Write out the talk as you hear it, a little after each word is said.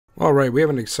Alright, we have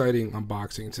an exciting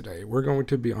unboxing today. We're going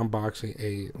to be unboxing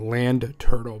a LAN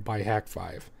Turtle by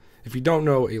Hak5. If you don't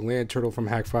know, a LAN Turtle from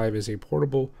Hak5 is a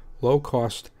portable,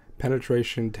 low-cost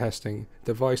penetration testing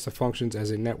device that functions as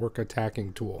a network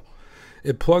attacking tool.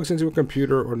 It plugs into a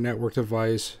computer or network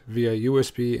device via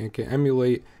USB and can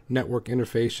emulate network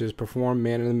interfaces, perform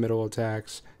man-in-the-middle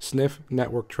attacks, sniff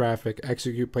network traffic,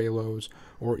 execute payloads,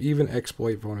 or even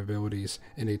exploit vulnerabilities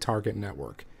in a target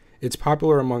network. It's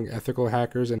popular among ethical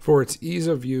hackers and for its ease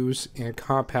of use and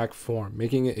compact form,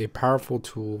 making it a powerful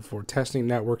tool for testing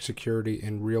network security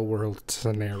in real-world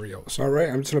scenarios. Alright,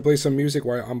 I'm just going to play some music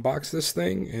while I unbox this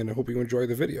thing, and I hope you enjoy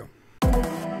the video.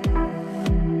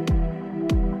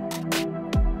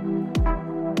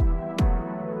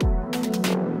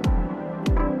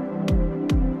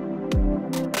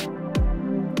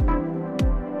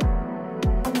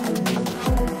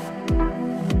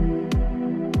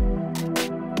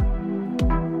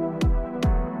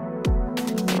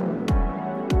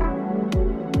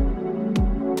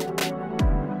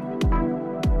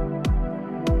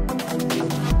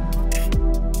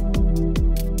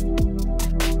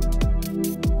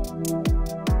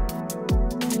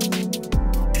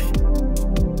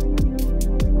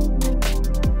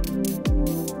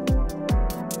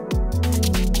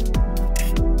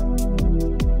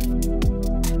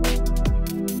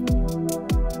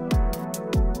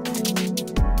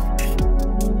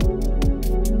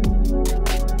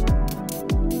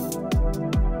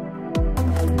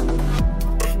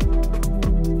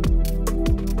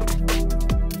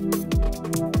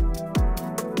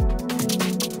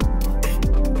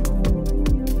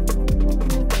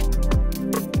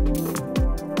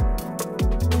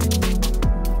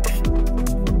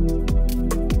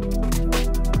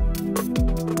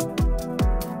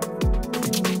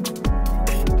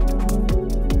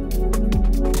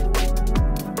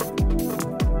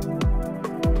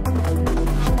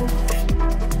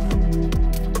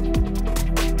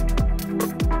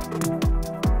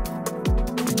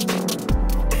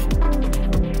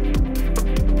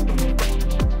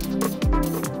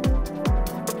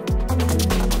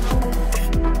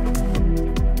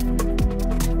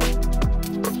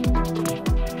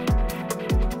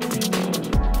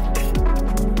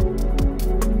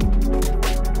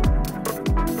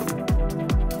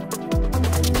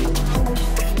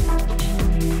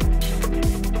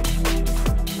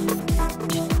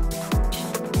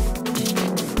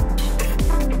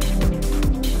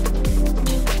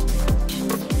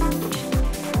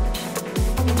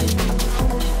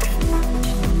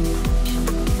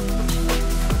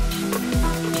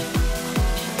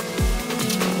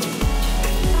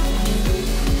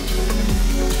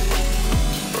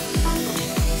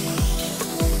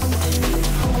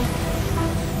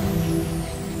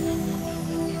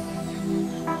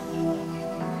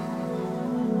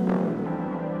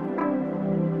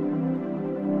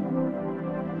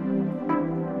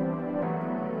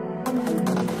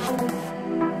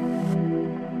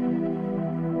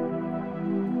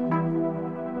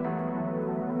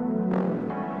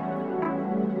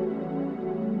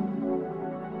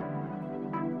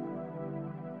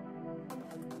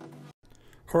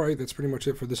 Alright, that's pretty much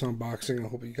it for this unboxing. I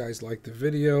hope you guys liked the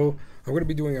video. I'm going to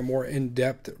be doing a more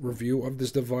in-depth review of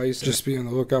this device. Just be on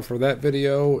the lookout for that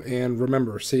video. And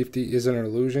remember, safety isn't an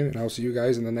illusion. And I'll see you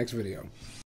guys in the next video.